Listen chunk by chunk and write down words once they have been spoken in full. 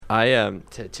I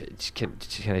can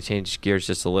I change gears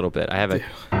just a little bit? I have a.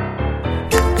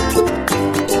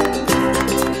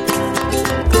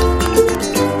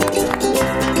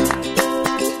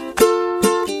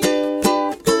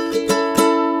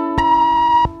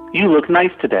 You look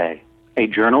nice today. A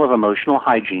journal of emotional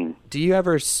hygiene. Do you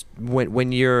ever,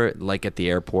 when you're like at the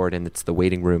airport and it's the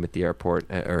waiting room at the airport,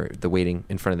 or the waiting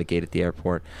in front of the gate at the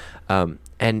airport,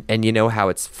 and you know how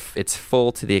it's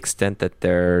full to the extent that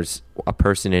there's a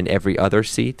person in every other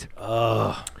seat?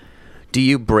 Do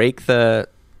you break the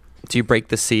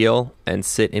seal and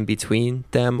sit in between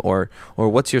them, or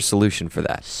what's your solution for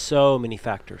that? So many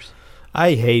factors.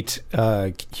 I hate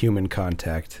human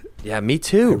contact. Yeah, me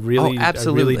too.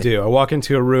 Absolutely. I really do. I walk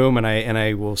into a room and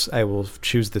I will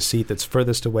choose the seat that's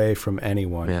furthest away from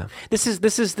anyone. Yeah. This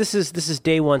is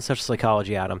day one social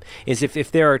psychology, Adam. Is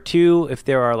if there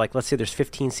are like, let's say there's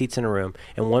 15 seats in a room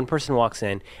and one person walks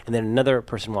in and then another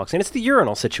person walks in. It's the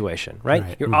urinal situation,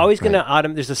 right? You're always going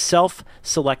to there's a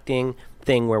self-selecting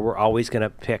thing where we're always going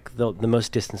to pick the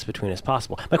most distance between us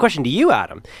possible. My question to you,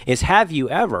 Adam, is have you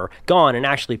ever gone and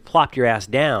actually plopped your ass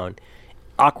down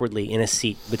awkwardly in a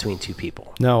seat between two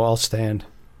people? No, I'll stand.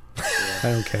 I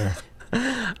don't care.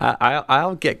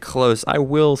 I'll get close. I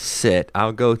will sit.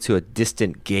 I'll go to a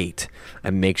distant gate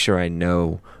and make sure I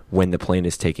know when the plane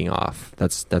is taking off.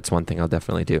 That's one thing I'll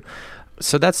definitely do.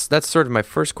 So that's sort of my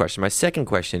first question. My second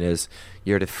question is,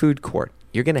 you're at a food court.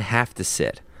 You're going to have to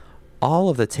sit. All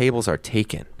of the tables are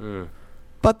taken,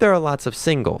 but there are lots of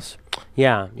singles.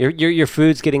 Yeah, your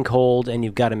food's getting cold, and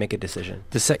you've got to make a decision.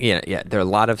 There are a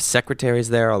lot of secretaries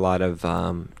there, a lot of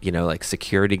like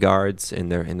security guards in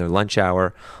their lunch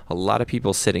hour. A lot of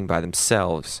people sitting by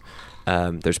themselves.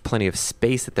 There's plenty of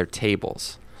space at their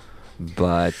tables,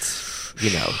 but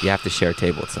you have to share a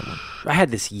table with someone. I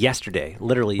had this yesterday,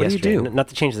 literally yesterday. What do you do? Not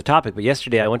to change the topic, but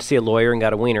yesterday I went to see a lawyer and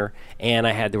got a wiener, and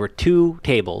there were two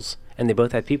tables, and they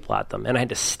both had people at them, and I had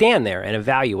to stand there and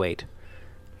evaluate.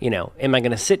 Am I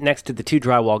going to sit next to the two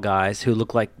drywall guys who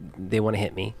look like they want to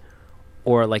hit me,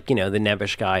 or like the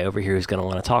nebbish guy over here who's going to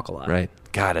want to talk a lot? Right.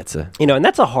 God, it's a and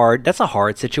that's a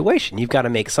hard situation. You've got to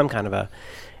make some kind of a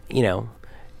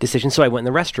decision. So I went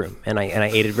in the restroom and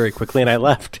I ate it very quickly and I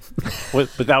left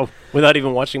without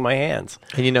even washing my hands.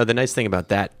 And the nice thing about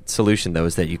that solution though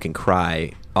is that you can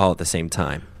cry all at the same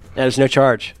time. There's no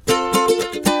charge.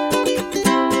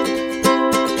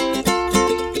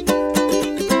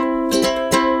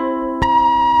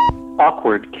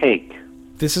 Awkward cake.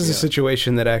 This is a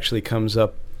situation that actually comes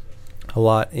up a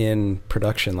lot in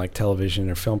production, like television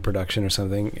or film production or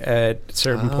something. At a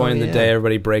certain point in the day,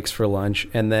 everybody breaks for lunch,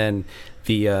 and then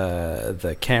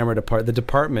the camera the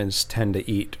departments tend to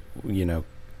eat,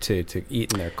 to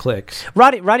eat in their cliques.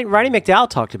 Roddy McDowall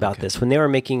talked about this when they were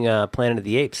making Planet of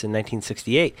the Apes in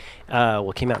 1968.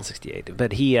 It came out in 68.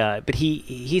 But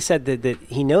he said that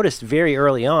he noticed very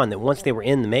early on that once they were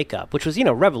in the makeup, which was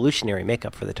revolutionary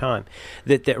makeup for the time,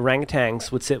 that the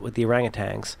orangutans would sit with the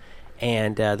orangutans,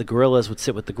 and the gorillas would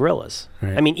sit with the gorillas.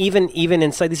 Right. I mean, even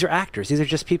inside, these are actors. These are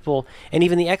just people, and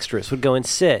even the extras would go and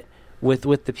sit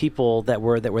with the people that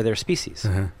were their species.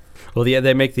 Uh-huh. Well,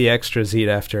 they make the extras eat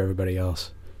after everybody else.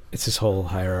 It's this whole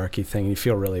hierarchy thing. You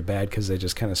feel really bad because they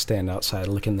just kind of stand outside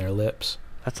licking their lips.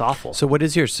 That's awful. So what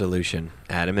is your solution,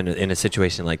 Adam, in a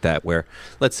situation like that where,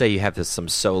 let's say you have some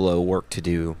solo work to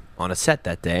do on a set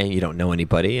that day, and you don't know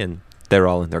anybody, and they're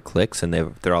all in their cliques, and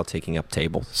they're all taking up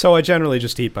tables? So I generally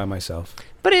just eat by myself.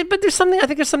 But there's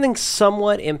something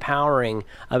somewhat empowering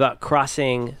about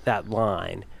crossing that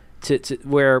line to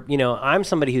where, I'm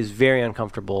somebody who's very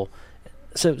uncomfortable.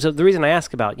 So the reason I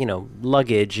ask about,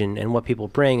 luggage and what people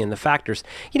bring and the factors,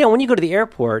 when you go to the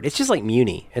airport, it's just like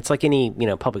Muni. It's like any,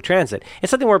 public transit.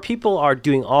 It's something where people are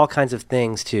doing all kinds of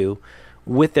things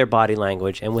with their body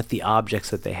language and with the objects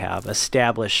that they have,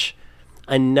 establish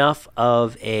enough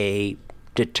of a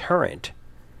deterrent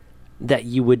that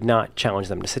you would not challenge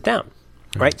them to sit down.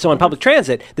 Right? So on public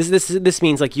transit, this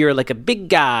means like you're like a big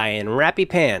guy in wrappy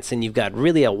pants and you've got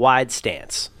really a wide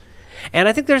stance. And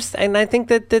I think that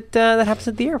happens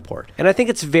at the airport. And I think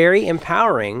it's very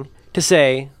empowering to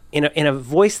say in a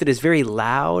voice that is very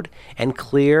loud and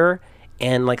clear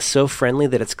and like so friendly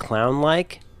that it's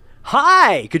clown-like,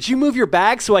 "Hi, could you move your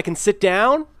bag so I can sit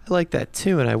down?" I like that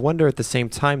too, and I wonder at the same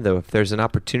time though if there's an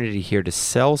opportunity here to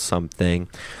sell something.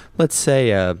 Let's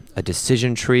say a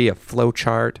decision tree, a flow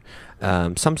chart,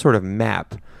 some sort of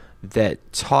map that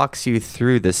talks you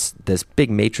through this big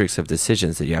matrix of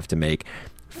decisions that you have to make.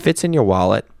 Fits in your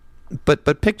wallet,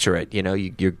 but picture it.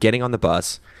 You're getting on the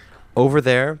bus. Over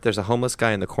there's a homeless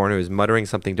guy in the corner who's muttering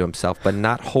something to himself, but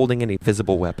not holding any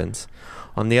visible weapons.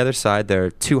 On the other side, there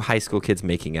are 2 high school kids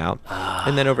making out.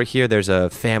 And then over here, there's a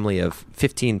family of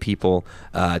 15 people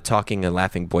talking and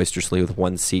laughing boisterously with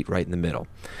one seat right in the middle.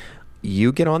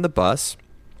 You get on the bus.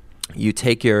 You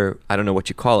take your, I don't know what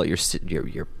you call it, your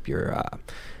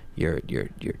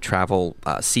travel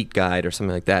seat guide or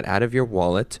something like that out of your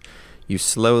wallet. You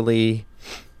slowly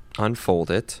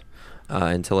unfold it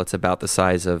until it's about the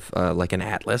size of like an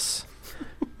atlas,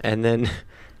 and then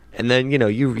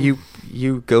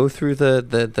you go through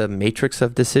the matrix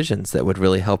of decisions that would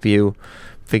really help you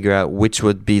figure out which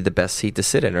would be the best seat to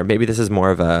sit in. Or maybe this is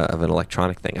more of an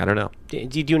electronic thing. I don't know.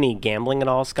 Do you do any gambling at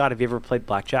all, Scott? Have you ever played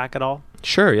blackjack at all?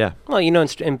 Sure, yeah. Well,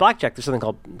 in blackjack, there's something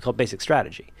called basic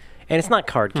strategy. And it's not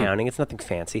card counting. It's nothing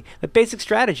fancy. But basic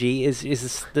strategy is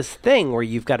this thing where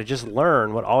you've got to just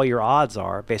learn what all your odds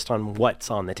are based on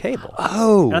what's on the table.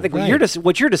 Oh, and I think right.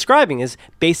 what you're describing is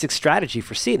basic strategy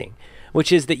for seating,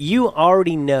 which is that you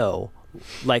already know,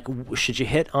 like, should you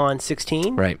hit on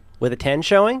 16 right. with a 10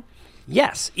 showing?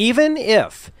 Yes. Even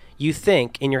if you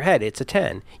think in your head it's a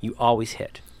 10, you always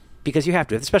hit. Because you have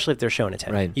to, especially if they're showing a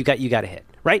 10. Right. You got to hit,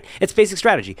 right? It's basic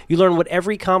strategy. You learn what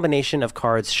every combination of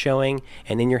cards showing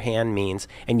and in your hand means,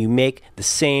 and you make the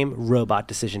same robot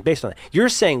decision based on that. You're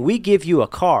saying we give you a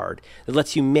card that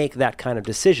lets you make that kind of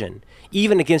decision,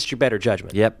 even against your better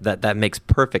judgment. Yep, that makes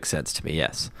perfect sense to me,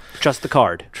 yes. Trust the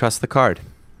card. Trust the card.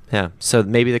 Yeah. So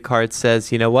maybe the card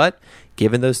says, you know what?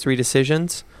 Given those 3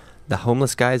 decisions, the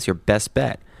homeless guy is your best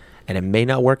bet. And it may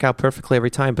not work out perfectly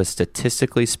every time, but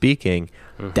statistically speaking,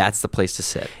 that's the place to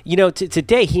sit. You know,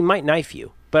 today he might knife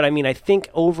you. But I mean, I think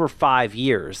over 5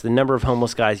 years, the number of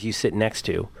homeless guys you sit next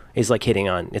to is like hitting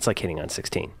on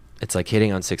 16. It's like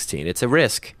hitting on 16. It's a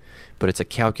risk, but it's a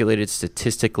calculated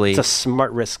statistically. It's a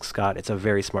smart risk, Scott. It's a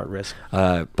very smart risk.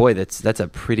 Boy, that's a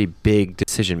pretty big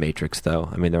decision matrix, though.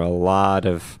 I mean, there are a lot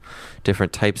of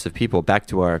different types of people. Back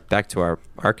to our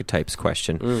archetypes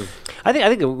question. I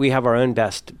think we have our own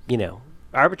best,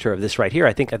 arbiter of this right here.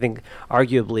 I think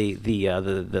arguably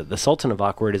the Sultan of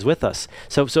Awkward is with us.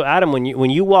 So Adam, when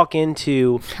you walk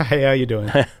into Hi, how you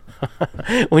doing?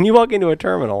 when you walk into a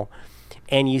terminal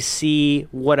and you see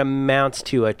what amounts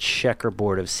to a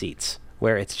checkerboard of seats,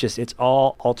 where it's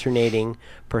all alternating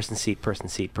person seat, person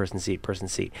seat, person seat, person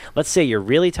seat. Let's say you're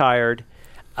really tired.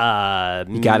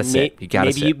 You gotta sit.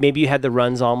 Maybe you had the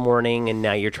runs all morning and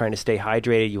now you're trying to stay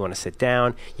hydrated. You want to sit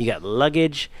down. You got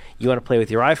luggage. You want to play with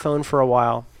your iPhone for a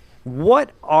while. What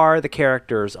are the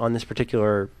characters on this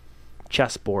particular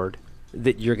chessboard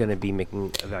that you're going to be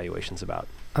making evaluations about?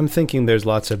 I'm thinking there's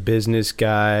lots of business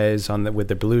guys with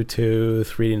the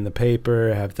Bluetooth, reading the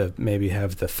paper, have the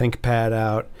ThinkPad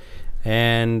out,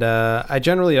 and I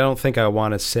generally don't think I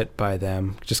want to sit by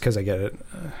them just because I get it.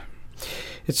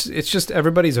 It's just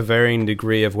everybody's a varying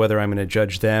degree of whether I'm going to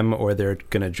judge them or they're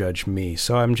going to judge me.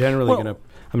 So I'm generally going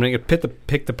to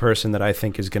pick the person that I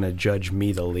think is going to judge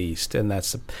me the least, and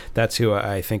that's who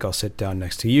I think I'll sit down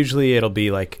next to. Usually it'll be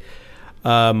like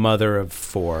a mother of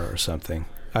 4 or something.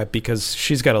 Because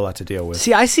she's got a lot to deal with.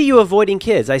 See, I see you avoiding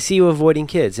kids.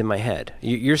 In my head.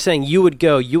 You're saying you would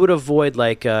avoid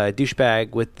like a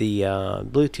douchebag with the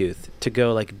Bluetooth to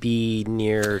go like be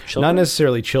near children. Not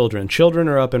necessarily children. Children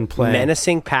are up and playing.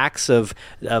 Menacing packs of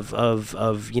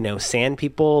sand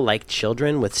people like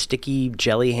children with sticky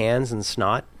jelly hands and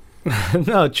snot.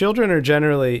 No, children are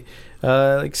generally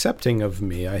accepting of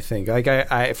me. I think.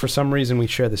 I for some reason we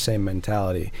share the same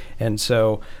mentality, and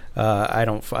so.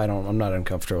 I'm not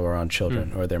uncomfortable around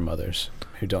children or their mothers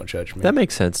who don't judge me. That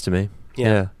makes sense to me.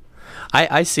 Yeah.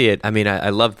 I see it. I mean, I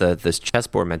love this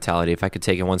chessboard mentality. If I could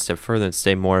take it one step further and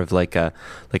stay more of like a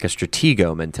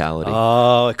Stratego mentality.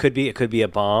 Oh, it could be a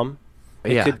bomb.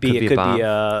 It could be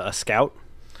a scout.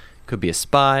 Could be a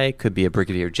spy, could be a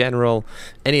brigadier general,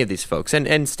 any of these folks. And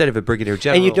instead of a brigadier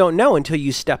general, and you don't know until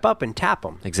you step up and tap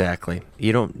them. Exactly.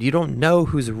 You don't know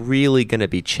who's really going to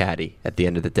be chatty at the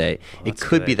end of the day. It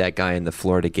could be that guy in the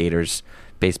Florida Gators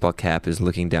baseball cap who's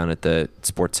looking down at the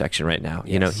sports section right now.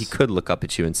 Yes. He could look up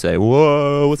at you and say,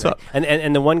 "Whoa, what's up?"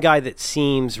 And the one guy that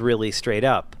seems really straight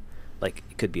up, like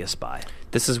it could be a spy.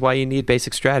 This is why you need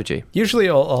basic strategy. Usually,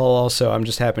 I'm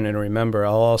just happening to remember.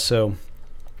 I'll also,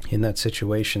 in that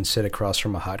situation, sit across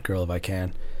from a hot girl if I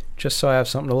can, just so I have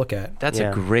something to look at. That's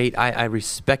a great. I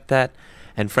respect that,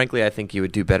 and frankly, I think you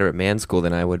would do better at man school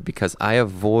than I would because I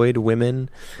avoid women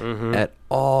at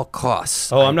all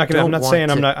costs. Oh, I'm not going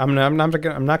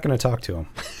to talk to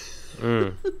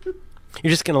them. You're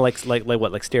just gonna like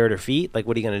stare at her feet. Like,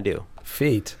 what are you gonna do?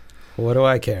 Feet. What do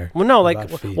I care? Well, no, about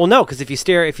feet? no, because if you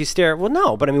stare, well,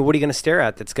 no, but I mean, what are you going to stare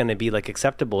at that's going to be like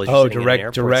acceptable? As you're sitting in an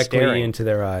airport directly staring? into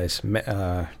their eyes,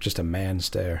 just a man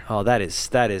stare. Oh,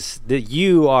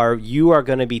 you are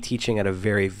going to be teaching at a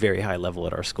very, very high level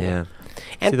at our school. Yeah.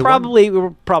 And See, probably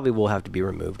will have to be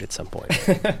removed at some point.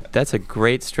 That's a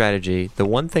great strategy. The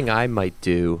one thing I might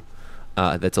do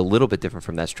that's a little bit different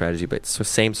from that strategy, but it's the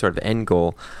same sort of end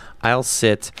goal. I'll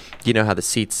sit, you know how the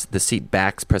seat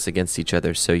backs press against each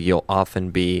other, so you'll often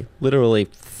be literally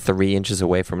 3 inches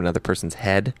away from another person's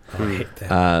head. I hate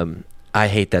that. I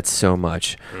hate that so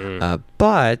much.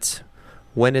 But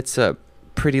when it's a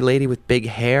pretty lady with big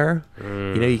hair,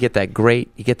 you get that great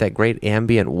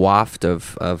ambient waft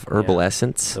of herbal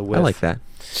essence. I like that.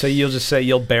 So you'll just say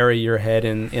you'll bury your head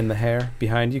in the hair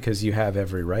behind you because you have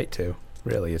every right to.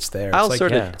 Really, it's there.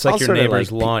 It's like your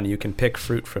neighbor's lawn. You can pick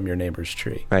fruit from your neighbor's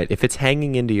tree. Right. If it's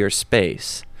hanging into your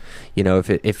space,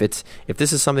 if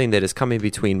this is something that is coming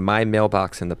between my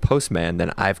mailbox and the postman,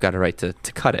 then I've got a right to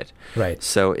cut it. Right.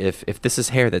 So if this is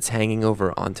hair that's hanging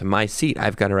over onto my seat,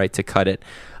 I've got a right to cut it,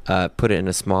 put it in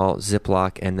a small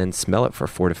Ziploc, and then smell it for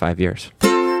 4 to 5 years.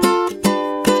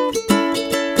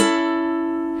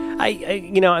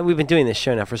 We've been doing this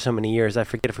show now for so many years. I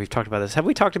forget if we've talked about this. Have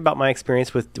we talked about my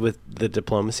experience with the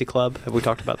Diplomacy Club? Have we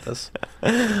talked about this?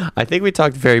 I think we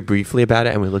talked very briefly about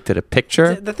it, and we looked at a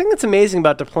picture. The thing that's amazing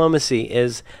about diplomacy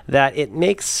is that it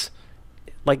makes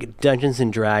like Dungeons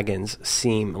and Dragons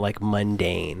seem like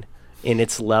mundane in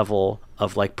its level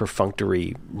of like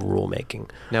perfunctory rulemaking.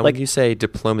 Now, when you say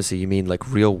diplomacy, you mean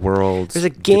like real world? There's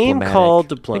a game called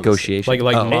Diplomacy. Negotiation.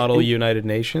 Like Model United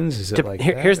Nations? Is it like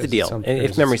that? Here's the deal. And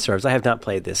if memory serves, I have not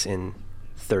played this in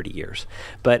 30 years.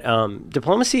 But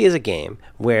Diplomacy is a game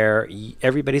where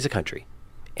everybody's a country.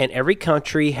 And every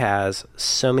country has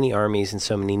so many armies and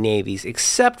so many navies,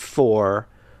 except for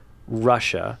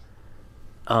Russia.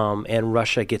 And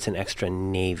Russia gets an extra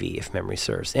navy, if memory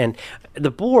serves. And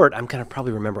the board, I'm going to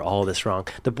probably remember all of this wrong.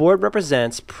 The board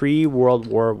represents pre-World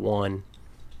War I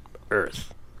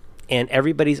Earth. And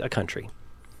everybody's a country.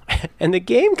 And the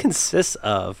game consists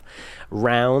of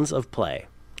rounds of play.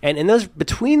 And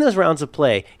between those rounds of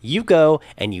play, you go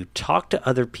and you talk to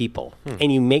other people.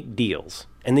 And you make deals.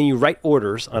 And then you write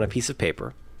orders on a piece of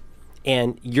paper.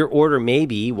 And your order may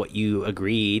be what you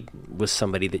agreed with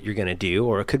somebody that you're going to do,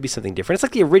 or it could be something different. It's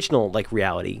like the original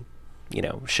reality,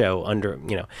 show under,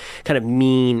 kind of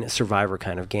mean Survivor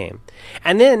kind of game.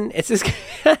 And then it's this,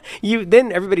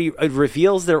 then everybody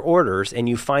reveals their orders, and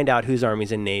you find out whose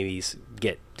armies and navies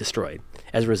get destroyed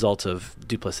as a result of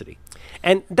duplicity.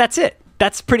 And that's it.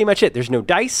 That's pretty much it. There's no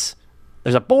dice.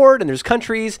 There's a board, and there's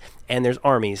countries, and there's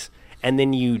armies, and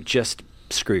then you just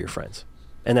screw your friends.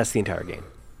 And that's the entire game.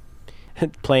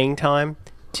 Playing time,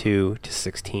 2 to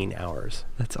 16 hours.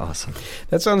 That's awesome.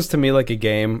 That sounds to me like a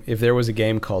game. If there was a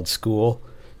game called School,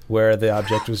 where the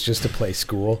object was just to play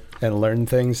school and learn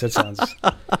things, that sounds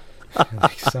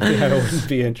like something I wouldn't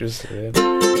be interested in.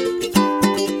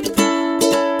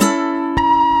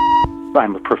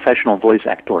 I'm a professional voice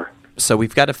actor. So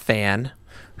we've got a fan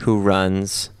who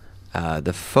runs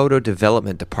the photo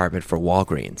development department for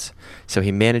Walgreens. So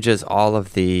he manages all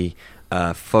of the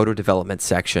photo development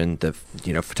section, the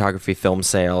photography, film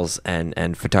sales,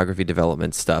 and photography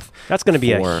development stuff. That's going to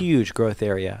be a huge growth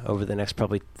area over the next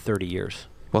probably 30 years.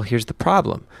 Well, here's the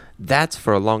problem. That's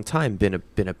for a long time been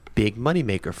a big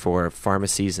moneymaker for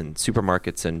pharmacies and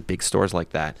supermarkets and big stores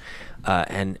like that.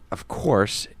 And of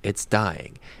course, it's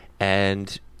dying.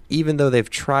 And even though they've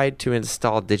tried to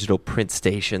install digital print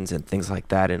stations and things like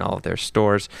that in all of their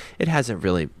stores, it hasn't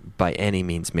really by any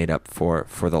means made up for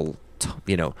the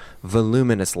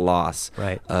voluminous loss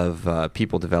of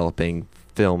people developing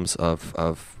films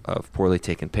of poorly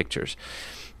taken pictures.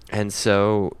 And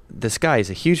so this guy is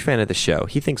a huge fan of the show.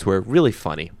 He thinks we're really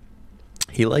funny.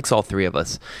 He likes all three of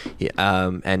us. He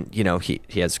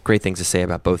has great things to say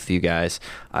about both of you guys.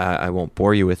 I won't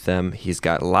bore you with them. He's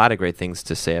got a lot of great things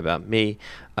to say about me.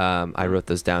 I wrote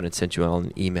those down and sent you all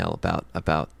an email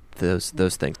about those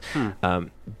things.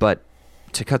 But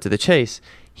to cut to the chase,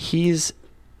 he's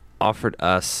offered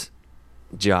us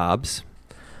jobs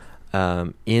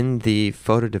in the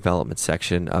photo development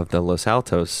section of the Los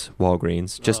Altos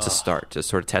Walgreens just to start, to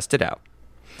sort of test it out.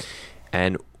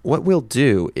 And what we'll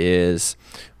do is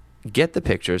get the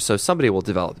pictures. So somebody will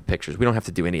develop the pictures. We don't have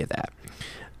to do any of that.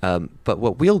 But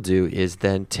what we'll do is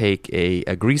then take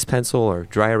a grease pencil or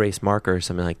dry erase marker or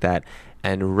something like that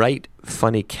and write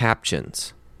funny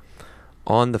captions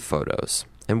on the photos.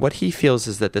 And what he feels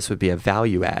is that this would be a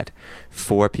value add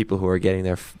for people who are getting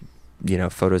their,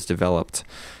 photos developed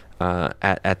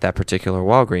at that particular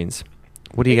Walgreens.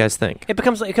 What do you guys think? It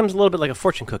becomes a little bit like a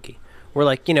fortune cookie, where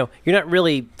like, you're not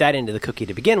really that into the cookie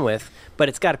to begin with, but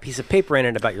it's got a piece of paper in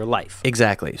it about your life.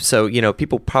 Exactly. So,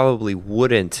 people probably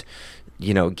wouldn't,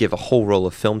 give a whole roll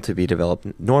of film to be developed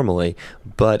normally,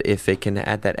 but if it can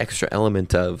add that extra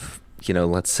element of,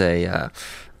 let's say, a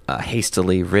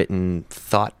hastily written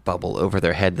thought bubble over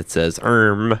their head that says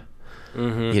something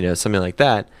like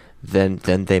that, then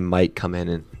they might come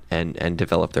in and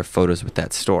develop their photos with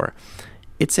that store.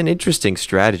 It's an interesting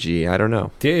strategy. I don't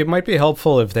know. It might be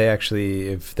helpful if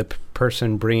the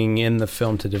person bringing in the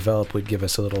film to develop would give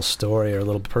us a little story or a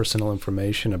little personal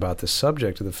information about the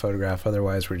subject of the photograph.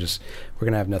 Otherwise, we're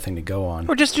going to have nothing to go on.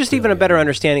 Or just even a better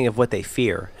understanding of what they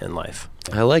fear in life.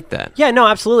 I like that. Yeah, no,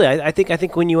 absolutely. I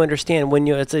think when you understand,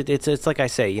 it's like I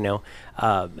say,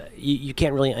 you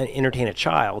can't really entertain a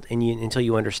child until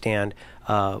you understand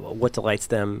what delights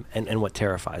them and what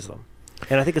terrifies them.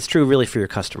 And I think it's true really for your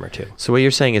customer too. So what you're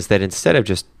saying is that instead of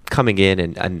just coming in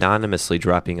and anonymously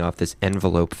dropping off this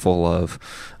envelope full of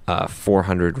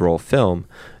 400 roll film,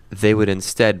 they would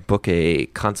instead book a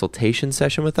consultation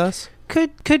session with us?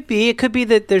 Could be. It could be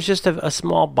that there's just a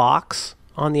small box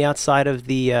on the outside of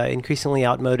the increasingly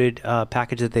outmoded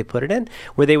package that they put it in,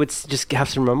 where they would just have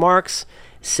some remarks,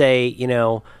 say,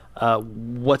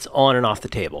 what's on and off the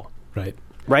table.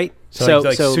 Right?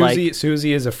 So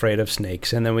Susie is afraid of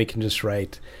snakes, and then we can just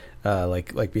write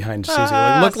like behind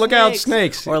Susie, look out,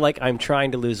 snakes, or like I'm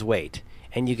trying to lose weight,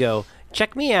 and you go,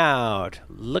 check me out,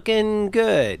 looking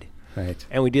good, right?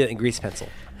 And we do that in grease pencil.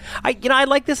 I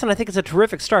like this, and I think it's a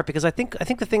terrific start because I think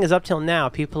the thing is up till now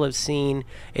people have seen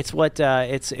what's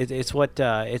his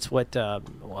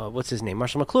name,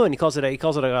 Marshall McLuhan. He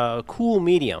calls it a cool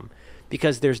medium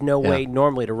because there's no way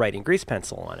normally to write in grease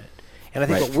pencil on it. And I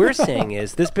think what we're saying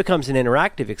is this becomes an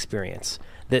interactive experience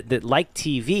that like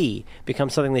TV,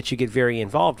 becomes something that you get very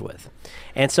involved with.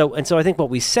 And so I think what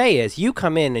we say is you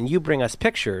come in and you bring us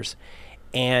pictures,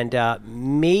 and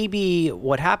maybe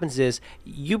what happens is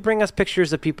you bring us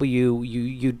pictures of people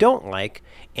you don't like,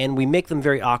 and we make them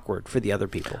very awkward for the other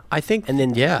people. I think, and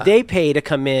then they pay to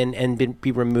come in and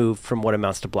be removed from what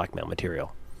amounts to blackmail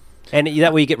material. And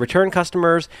that way you get return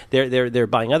customers. They're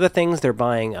buying other things. They're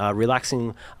buying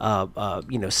relaxing,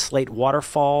 Slate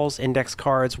waterfalls, index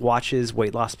cards, watches,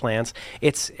 weight loss plans.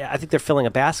 I think they're filling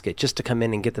a basket just to come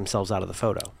in and get themselves out of the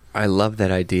photo. I love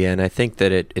that idea, and I think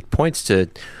that it points to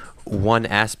one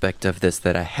aspect of this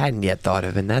that I hadn't yet thought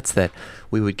of, and that's that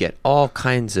we would get all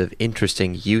kinds of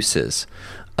interesting uses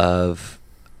of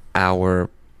our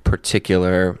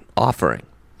particular offering.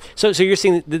 So you're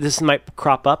saying that this might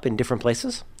crop up in different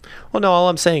places? Well, no, all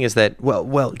I'm saying is that,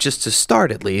 well, just to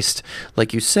start at least,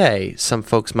 like you say, some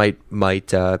folks might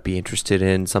be interested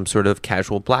in some sort of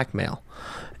casual blackmail.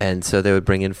 And so they would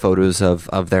bring in photos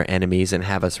of their enemies and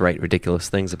have us write ridiculous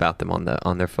things about them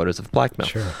on their photos of blackmail.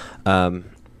 Sure.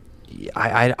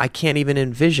 I can't even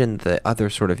envision the other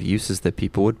sort of uses that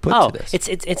people would put to this.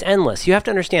 It's endless. You have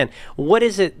to understand, what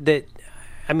is it that,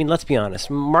 let's be honest,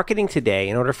 marketing today,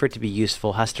 in order for it to be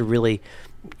useful, has to really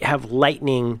have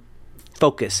lightning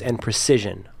focus and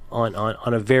precision on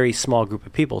a very small group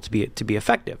of people to be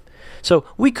effective. So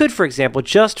we could, for example,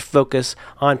 just focus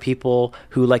on people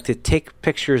who like to take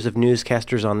pictures of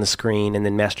newscasters on the screen and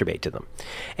then masturbate to them.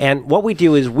 And what we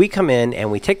do is we come in and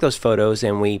we take those photos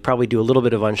and we probably do a little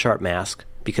bit of unsharp mask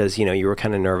because, you were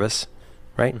kind of nervous,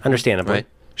 right? Mm-hmm. Understandably. Right.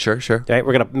 Sure. Right?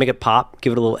 We're going to make it pop,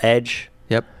 give it a little edge.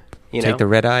 Yep. Take the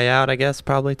red eye out, I guess,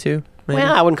 probably, too. Maybe?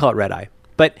 Well, I wouldn't call it red eye.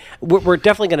 But we're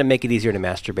definitely going to make it easier to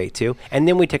masturbate to. And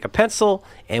then we take a pencil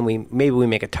and maybe we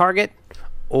make a target,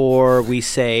 or we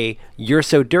say, "You're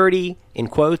so dirty," in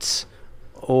quotes,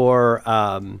 or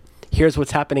 "Here's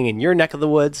what's happening in your neck of the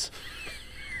woods."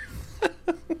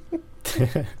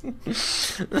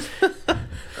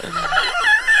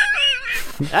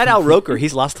 That Al Roker,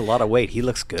 he's lost a lot of weight. He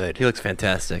looks good. He looks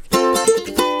fantastic.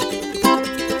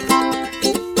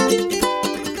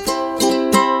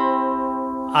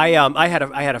 I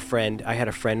had a friend,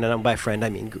 and by friend I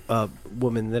mean a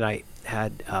woman that I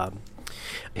had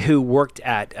who worked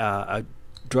at a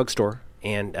drugstore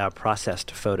and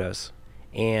processed photos,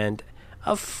 and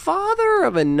a father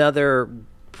of another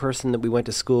person that we went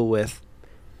to school with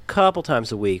a couple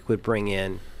times a week would bring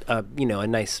in a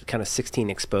nice kind of 16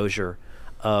 exposure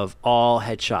of all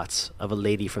headshots of a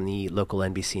lady from the local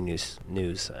NBC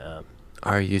news.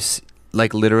 Are you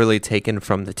like literally taken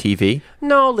from the TV?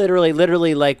 No,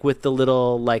 literally like with the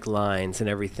little like lines and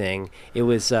everything. It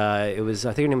was I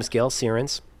think her name was Gail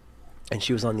Sierens, and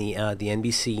she was on the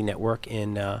NBC network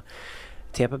in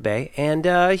Tampa Bay,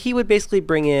 and he would basically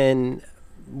bring in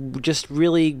just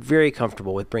really very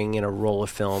comfortable with bringing in a roll of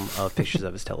film of pictures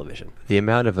of his television. The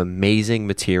amount of amazing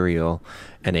material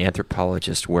an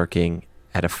anthropologist working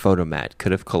at a photomat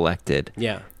could have collected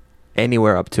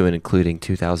anywhere up to and including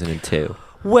 2002.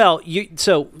 Well,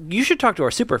 so you should talk to our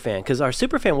superfan, because our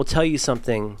superfan will tell you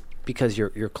something, because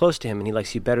you're close to him and he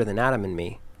likes you better than Adam and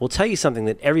me, will tell you something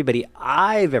that everybody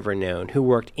I've ever known who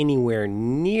worked anywhere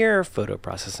near photo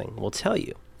processing will tell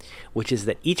you, which is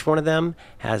that each one of them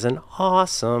has an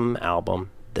awesome album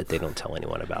that they don't tell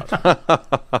anyone about.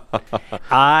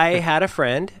 I had a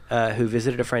friend who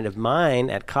visited a friend of mine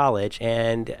at college,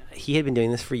 and he had been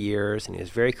doing this for years, and he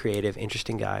was very creative,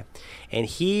 interesting guy, and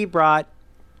he brought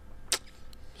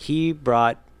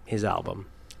his album,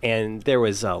 and there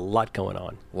was a lot going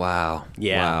on. Wow.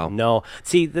 Yeah. Wow. No.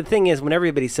 See, the thing is, when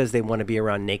everybody says they want to be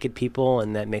around naked people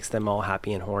and that makes them all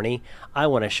happy and horny, I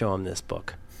want to show them this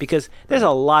book, because there's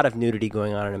a lot of nudity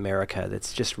going on in America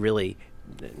that's just really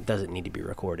doesn't need to be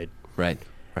recorded. Right.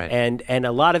 And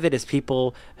a lot of it is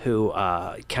people who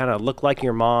kind of look like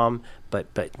your mom, but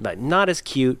not as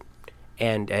cute,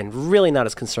 and really not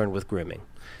as concerned with grooming.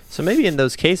 So maybe in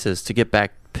those cases, to get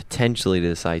back potentially to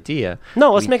this idea.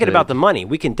 No, let's make it about the money.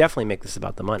 We can definitely make this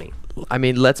about the money. I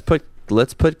mean, let's put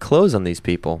clothes on these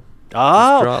people.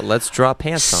 Oh, let's draw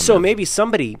pants on them. So maybe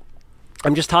somebody.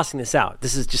 I'm just tossing this out.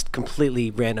 This is just completely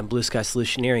random blue sky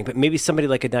solutioneering, but maybe somebody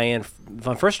like a Diane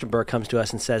von Furstenberg comes to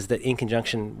us and says that in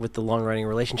conjunction with the long-running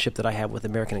relationship that I have with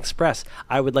American Express,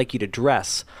 I would like you to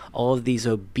dress all of these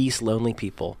obese, lonely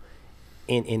people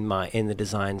in the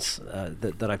designs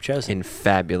that I've chosen. In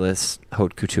fabulous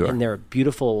haute couture. And their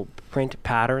beautiful print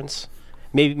patterns.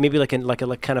 Maybe like a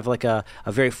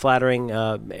very flattering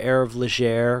air of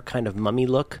légère kind of mummy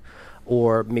look.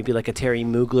 Or maybe like a Terry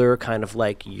Mugler, kind of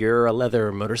like you're a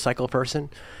leather motorcycle person.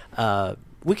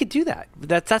 We could do that.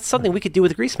 That's something we could do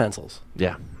with grease pencils.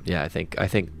 Yeah. I think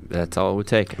that's all it would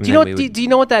take. Do you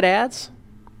know what that adds?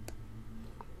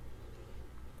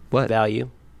 What? Value.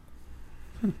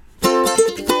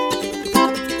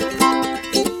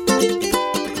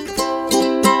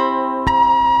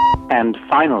 And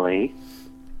finally...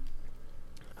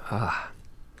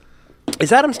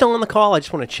 Is Adam still on the call? I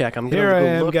just want to check. Here I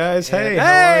am, guys. Hey, how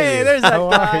are you? There's that how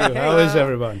guy. are you? How is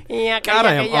everyone? God,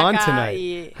 I am on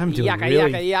tonight. I'm doing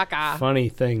really funny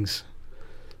things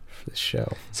for this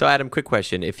show. So, Adam, quick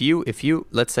question: If you,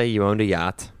 let's say you owned a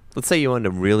yacht, let's say you owned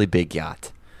a really big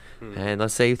yacht, and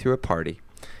let's say you threw a party,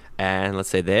 and let's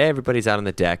say that everybody's out on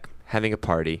the deck having a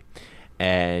party,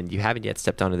 and you haven't yet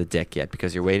stepped onto the deck yet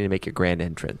because you're waiting to make your grand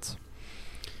entrance.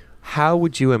 How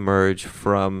would you emerge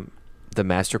from the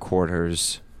master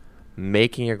quarters,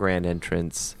 making a grand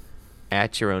entrance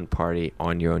at your own party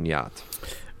on your own yacht?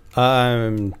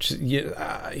 God,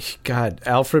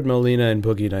 Alfred Molina and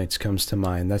Boogie Nights comes to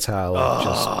mind. That's how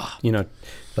I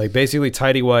like basically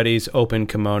tidy whities, open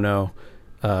kimono,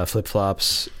 flip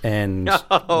flops, and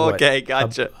okay,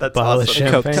 gotcha. That's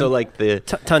awesome. So like the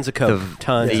tons of coke,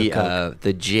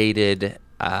 the jaded,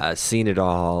 seen it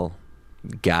all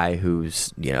guy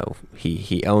who's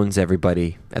he owns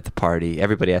everybody at the party.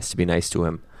 Everybody has to be nice to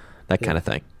him, that kind of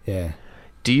thing. Yeah.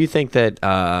 Do you think that?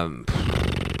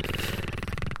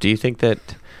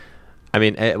 I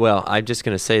mean, well, I'm just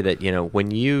going to say that when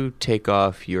you take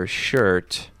off your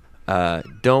shirt,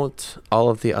 don't all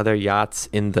of the other yachts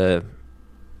at the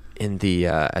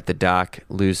dock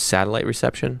lose satellite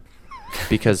reception?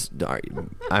 Because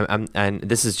and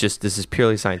this is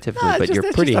purely scientifically, but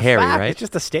you're pretty hairy, right? It's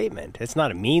just a statement. It's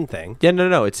not a mean thing. Yeah,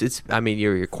 no. It's. I mean,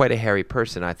 you're quite a hairy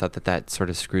person. I thought that sort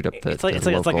of screwed up the. It's like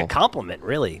a compliment,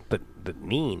 really, but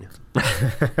mean.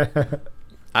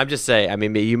 I'm just saying. I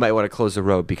mean, you might want to close the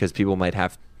road because people might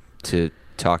have to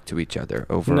talk to each other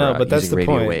over but that's using the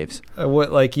radio point. waves.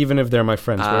 Even if they're my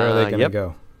friends, where are they going to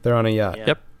go? They're on a yacht.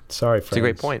 Yep. Sorry, friends. It's a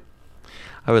great point.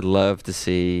 I would love to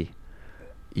see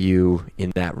you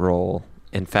in that role.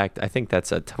 In fact, I think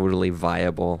that's a totally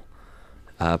viable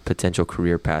potential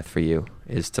career path for you,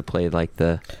 is to play like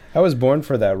the... I was born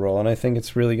for that role, and I think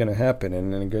it's really going to happen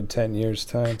in a good 10 years'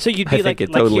 time. So you'd be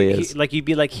you'd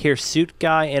be like hirsute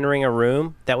guy entering a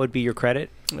room. That would be your credit?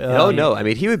 No. I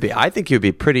mean, I think he would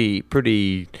be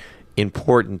pretty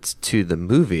important to the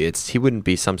movie. He wouldn't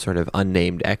be some sort of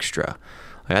unnamed extra.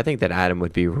 I think that Adam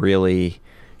would be really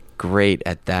great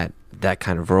at that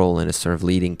kind of role in a sort of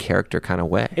leading character kind of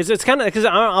way. It's kind of, because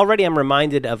I'm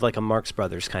reminded of like a Marx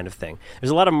Brothers kind of thing.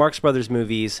 There's a lot of Marx Brothers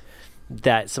movies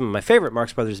that some of my favorite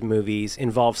Marx Brothers movies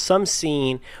involve some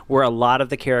scene where a lot of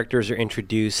the characters are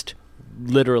introduced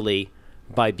literally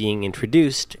by being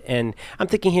introduced. And I'm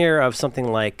thinking here of something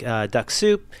like Duck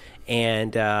Soup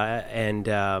and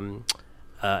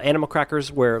animal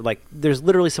crackers, where like there's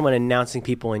literally someone announcing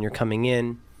people and you're coming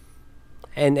in.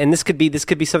 And this could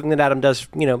be something that Adam does,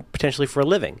 potentially for a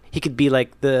living. He could be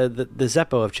like the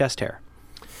Zeppo of chest hair.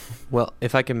 Well,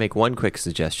 if I can make one quick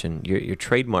suggestion, your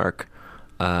trademark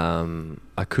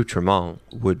accoutrement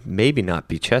would maybe not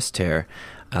be chest hair,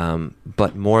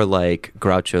 but more like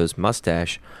Groucho's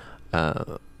mustache,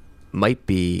 might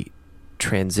be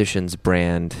Transitions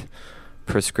brand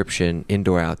prescription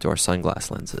indoor-outdoor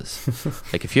sunglass lenses.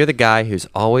 Like if you're the guy who's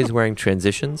always wearing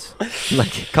Transitions,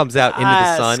 like it comes out into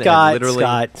the sun Scott, and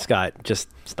literally... Scott, just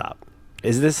stop.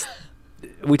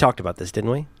 We talked about this, didn't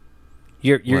we?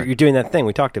 You're doing that thing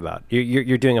we talked about.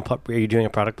 You're doing a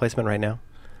product placement right now?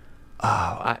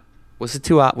 Was it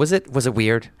too was it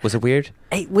weird? Was it weird?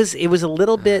 It was a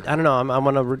little bit. I don't know. I'm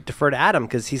going to defer to Adam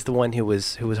because he's the one who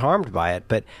was harmed by it.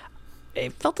 But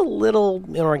it felt a little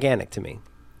inorganic to me.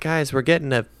 Guys, we're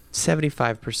getting a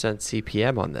 75%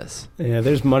 CPM on this. Yeah,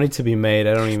 there's money to be made.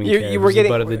 I don't even care. We're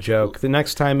getting butt of the joke. The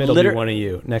next time it'll be one of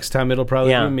you. Next time it'll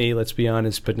probably be me. Let's be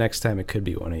honest. But next time it could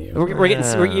be one of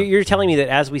you. You're telling me that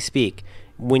as we speak,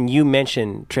 when you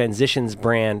mention Transitions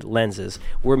brand lenses,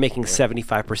 we're making 75%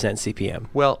 CPM.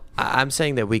 Well, I'm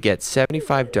saying that we get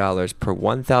 $75 per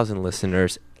 1,000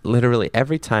 listeners literally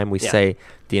every time we say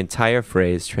the entire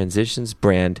phrase Transitions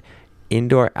brand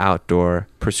indoor-outdoor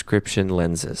prescription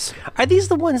lenses. Are these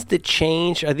the ones that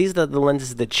change? Are these the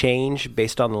lenses that change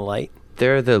based on the light?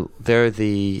 They're the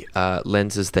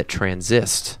lenses that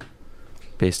transist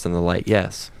based on the light,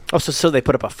 yes. Oh, so they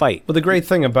put up a fight. Well, the great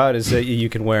thing about it is that you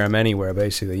can wear them anywhere,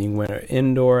 basically. You can wear them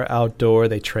indoor, outdoor.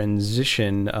 They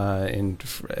transition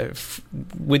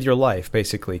with your life,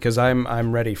 basically, because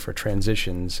I'm ready for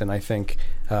transitions, and I think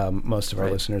most of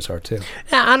our listeners are, too.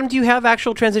 Adam, do you have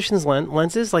actual Transitions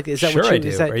lenses? Like, is that sure what you... I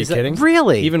do. Are you kidding?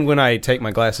 Really? Even when I take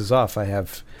my glasses off, I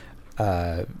have...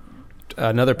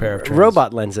 another pair of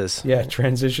robot lenses. Yeah,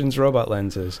 Transitions robot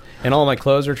lenses, and all my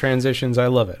clothes are Transitions. I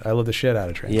love it. I love the shit out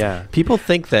of Transitions. Yeah, people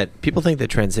think that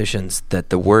Transitions, that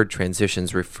the word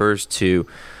Transitions refers to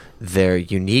their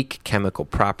unique chemical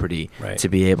property to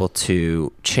be able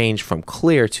to change from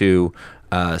clear to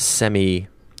semi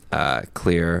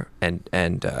clear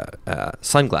and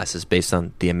sunglasses based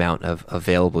on the amount of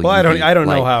available. Well, I don't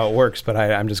know how it works, but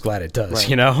I'm just glad it does.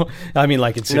 Right. I mean,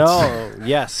 like it's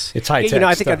yes, it's high tech.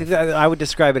 I think I would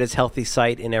describe it as healthy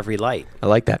sight in every light. I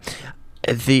like that.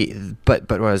 But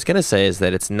what I was going to say is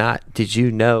that it's not. Did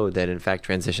you know that in fact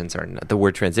Transitions are not, the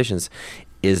word Transitions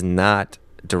is not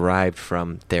derived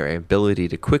from their ability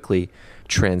to quickly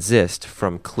transist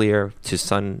from clear to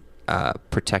sun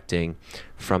protecting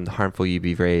from the harmful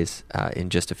UV rays in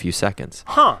just a few seconds.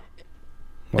 Huh.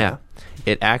 Yeah.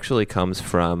 It actually comes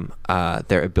from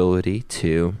their ability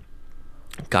to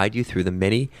guide you through the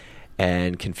many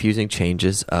and confusing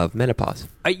changes of menopause.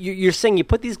 You're saying you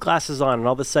put these glasses on and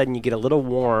all of a sudden you get a little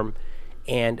warm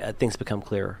and things become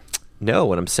clearer. No,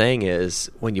 what I'm saying is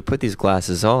when you put these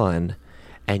glasses on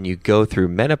and you go through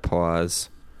menopause,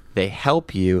 they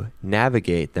help you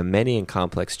navigate the many and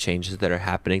complex changes that are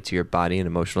happening to your body and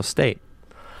emotional state.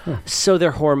 So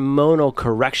they're hormonal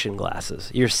correction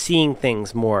glasses. You're seeing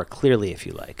things more clearly, if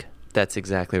you like. That's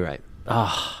exactly right.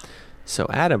 So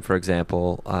Adam, for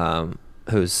example,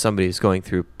 who's somebody who's going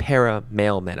through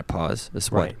para-male menopause, this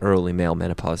is what early male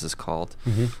menopause is called.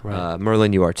 Mm-hmm. Right.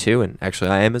 Merlin, you are too, and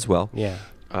actually I am as well. Yeah.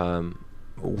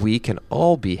 We can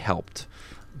all be helped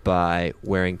by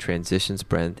wearing Transitions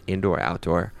brand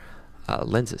indoor-outdoor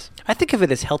lenses. I think of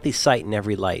it as healthy sight in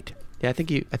every light. Yeah, I think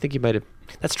you might have.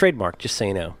 That's trademark, just so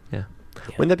you know. Yeah.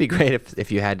 Wouldn't that be great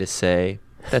if you had to say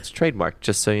that's trademark,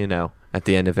 just so you know, at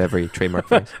the end of every trademark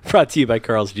phrase? Brought to you by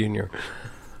Carl's Jr.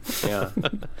 Yeah.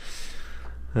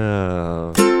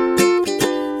 Oh.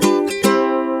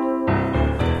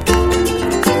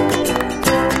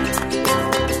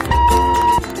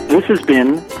 This has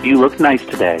been You Look Nice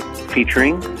Today,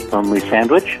 featuring Lonely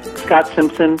Sandwich, Scott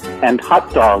Simpson, and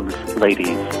Hot Dogs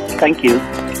Ladies. Thank you.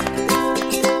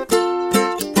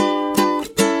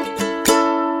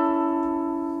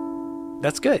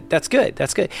 That's good. That's good.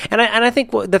 That's good. And I think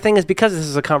the thing is, because this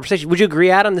is a conversation, would you agree,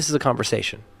 Adam, this is a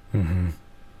conversation? Mm-hmm.